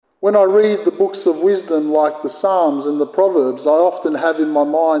When I read the books of wisdom like the Psalms and the Proverbs, I often have in my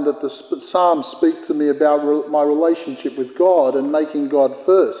mind that the Psalms speak to me about my relationship with God and making God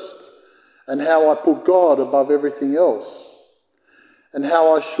first, and how I put God above everything else, and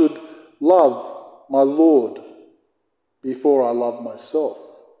how I should love my Lord before I love myself.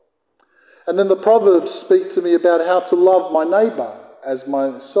 And then the Proverbs speak to me about how to love my neighbour as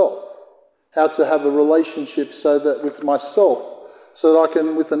myself, how to have a relationship with myself, so that I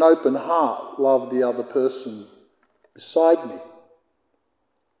can, with an open heart, love the other person beside me.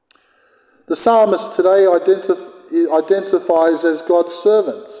 The psalmist today identifies as God's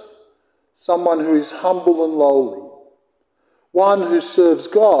servant, someone who is humble and lowly, one who serves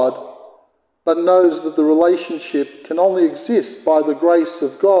God but knows that the relationship can only exist by the grace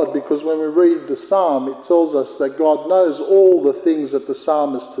of God, because when we read the psalm, it tells us that God knows all the things that the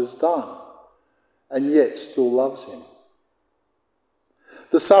psalmist has done and yet still loves him.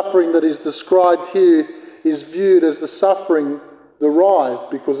 The suffering that is described here is viewed as the suffering derived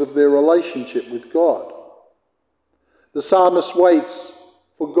because of their relationship with God. The psalmist waits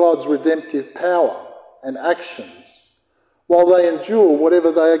for God's redemptive power and actions while they endure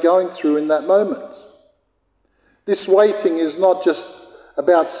whatever they are going through in that moment. This waiting is not just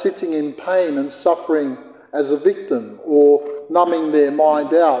about sitting in pain and suffering as a victim or numbing their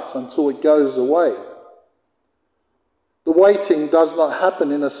mind out until it goes away. The waiting does not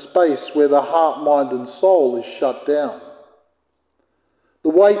happen in a space where the heart, mind and soul is shut down. The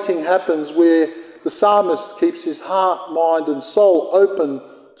waiting happens where the psalmist keeps his heart, mind and soul open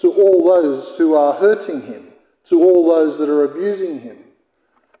to all those who are hurting him, to all those that are abusing him,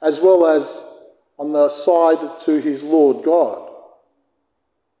 as well as on the side to his Lord God.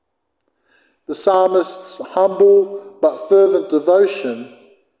 The psalmist's humble but fervent devotion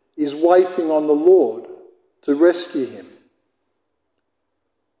is waiting on the Lord to rescue him.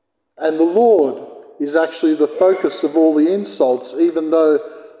 And the Lord is actually the focus of all the insults, even though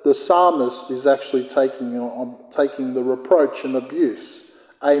the psalmist is actually taking the reproach and abuse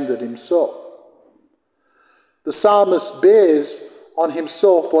aimed at himself. The psalmist bears on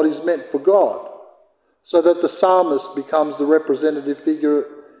himself what is meant for God, so that the psalmist becomes the representative figure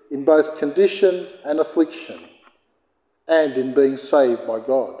in both condition and affliction, and in being saved by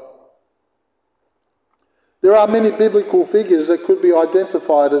God. There are many biblical figures that could be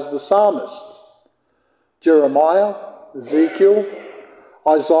identified as the psalmist. Jeremiah, Ezekiel,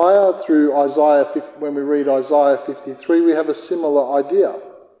 Isaiah. Through Isaiah, when we read Isaiah 53, we have a similar idea.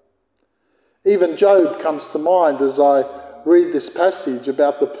 Even Job comes to mind as I read this passage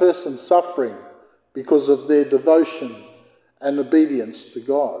about the person suffering because of their devotion and obedience to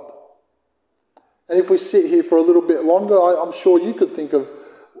God. And if we sit here for a little bit longer, I'm sure you could think of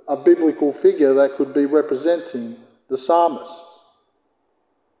a biblical figure that could be representing the psalmist.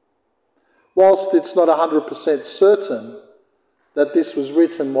 Whilst it's not 100% certain that this was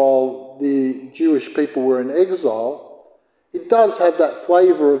written while the Jewish people were in exile, it does have that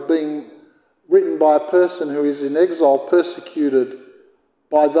flavour of being written by a person who is in exile, persecuted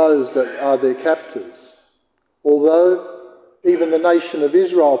by those that are their captors. Although even the nation of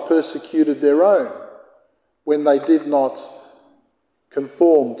Israel persecuted their own when they did not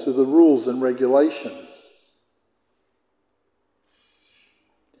conform to the rules and regulations.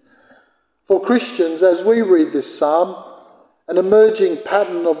 For Christians, as we read this psalm, an emerging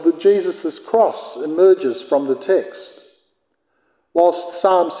pattern of the Jesus' cross emerges from the text. Whilst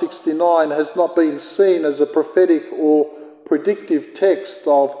Psalm 69 has not been seen as a prophetic or predictive text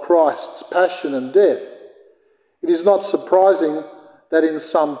of Christ's passion and death, it is not surprising that in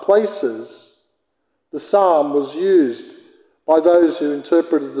some places the psalm was used by those who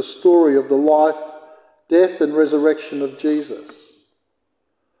interpreted the story of the life, death and resurrection of Jesus.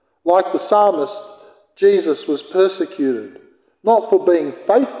 Like the psalmist, Jesus was persecuted, not for being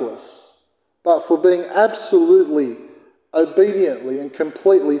faithless, but for being absolutely, obediently and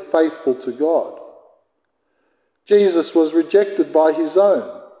completely faithful to God. Jesus was rejected by his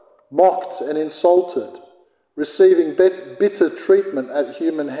own, mocked and insulted, receiving bitter treatment at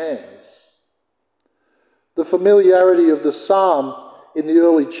human hands. The familiarity of the psalm in the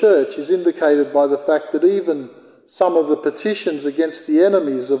early church is indicated by the fact that even some of the petitions against the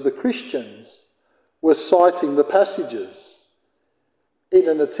enemies of the Christians were citing the passages in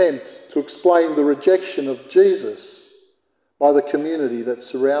an attempt to explain the rejection of Jesus by the community that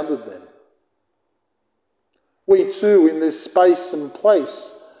surrounded them. We too, in this space and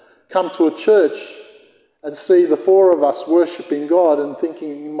place, come to a church and see the four of us worshipping God and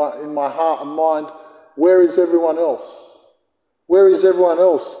thinking in my heart and mind, where is everyone else? Where is everyone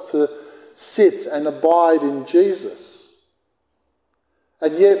else to sit and abide in Jesus?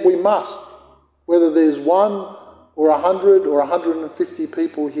 And yet we must, whether there's 1 or 100 or 150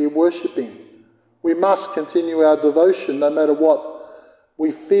 people here worshipping, we must continue our devotion no matter what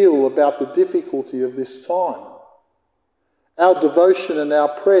we feel about the difficulty of this time. Our devotion and our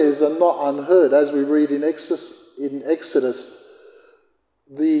prayers are not unheard. As we read in Exodus,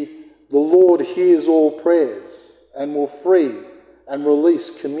 the Lord hears all prayers and will free and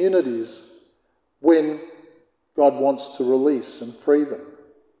release communities when God wants to release and free them.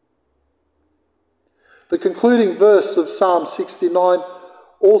 The concluding verse of Psalm 69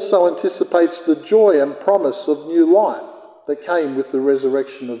 also anticipates the joy and promise of new life that came with the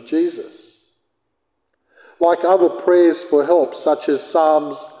resurrection of Jesus. Like other prayers for help, such as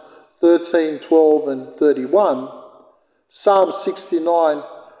Psalms 13, 12 and 31, Psalm 69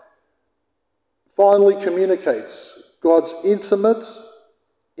 finally communicates God's intimate,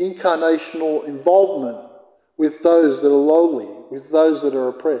 incarnational involvement with those that are lowly, with those that are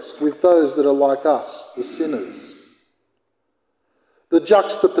oppressed, with those that are like us, the sinners. The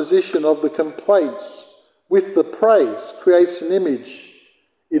juxtaposition of the complaints with the praise creates an image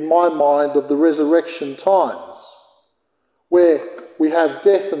in my mind of the resurrection times, where we have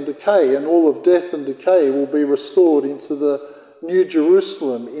death and decay, and all of death and decay will be restored into the new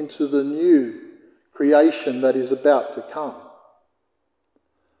Jerusalem, into the new creation that is about to come.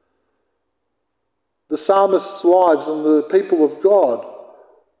 The psalmist's lives and the people of God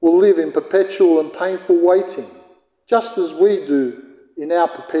will live in perpetual and painful waiting, just as we do in our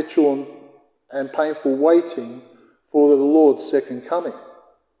perpetual and painful waiting for the Lord's second coming,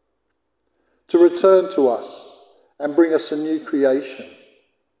 to return to us and bring us a new creation.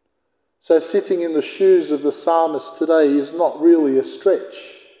 So sitting in the shoes of the psalmist today is not really a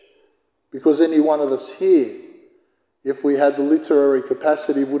stretch, because any one of us here, if we had the literary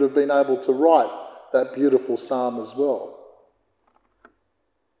capacity, would have been able to write that beautiful psalm as well.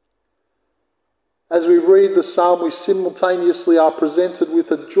 As we read the psalm, we simultaneously are presented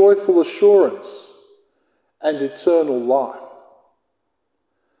with a joyful assurance and eternal life.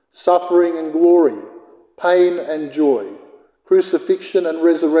 Suffering and glory, pain and joy, crucifixion and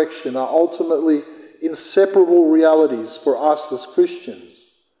resurrection are ultimately inseparable realities for us as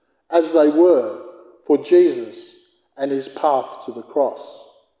Christians, as they were for Jesus and his path to the cross.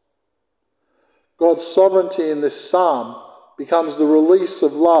 God's sovereignty in this psalm becomes the release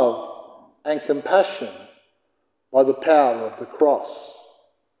of love and compassion by the power of the cross.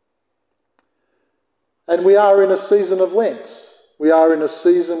 And we are in a season of Lent. We are in a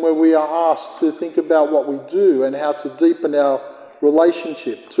season where we are asked to think about what we do and how to deepen our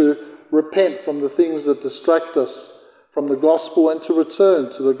relationship, to repent from the things that distract us from the gospel and to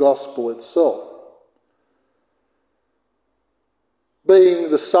return to the gospel itself. Being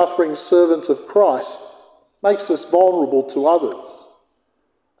the suffering servant of Christ makes us vulnerable to others.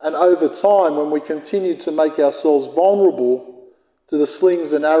 And over time, when we continue to make ourselves vulnerable to the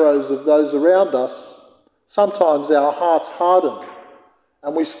slings and arrows of those around us, sometimes our hearts harden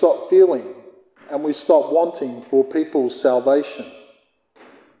and we stop feeling and we stop wanting for people's salvation.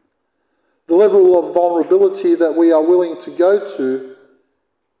 The level of vulnerability that we are willing to go to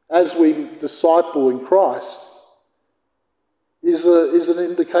as we disciple in Christ is an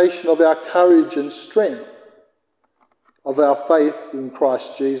indication of our courage and strength of our faith in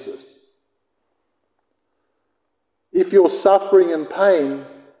Christ Jesus. If your suffering and pain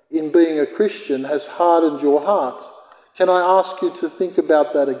in being a Christian has hardened your heart, can I ask you to think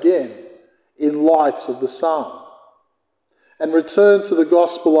about that again in light of the psalm and return to the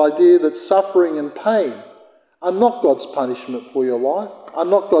gospel idea that suffering and pain are not God's punishment for your life, are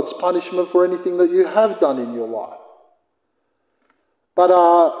not God's punishment for anything that you have done in your life, but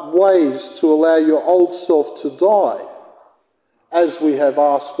are ways to allow your old self to die, as we have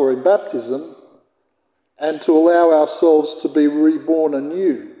asked for in baptism, and to allow ourselves to be reborn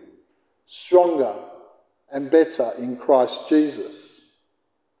anew, stronger and better in Christ Jesus.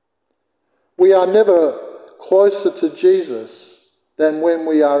 We are never closer to Jesus than when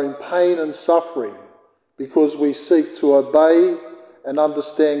we are in pain and suffering, because we seek to obey and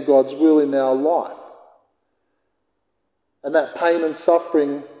understand God's will in our life. And that pain and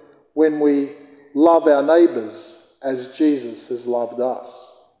suffering when we love our neighbours as Jesus has loved us.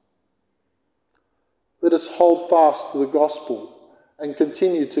 Let us hold fast to the gospel and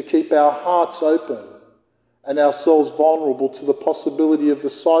continue to keep our hearts open and ourselves vulnerable to the possibility of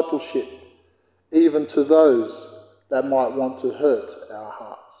discipleship, even to those that might want to hurt our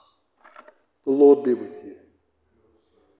hearts. The Lord be with you.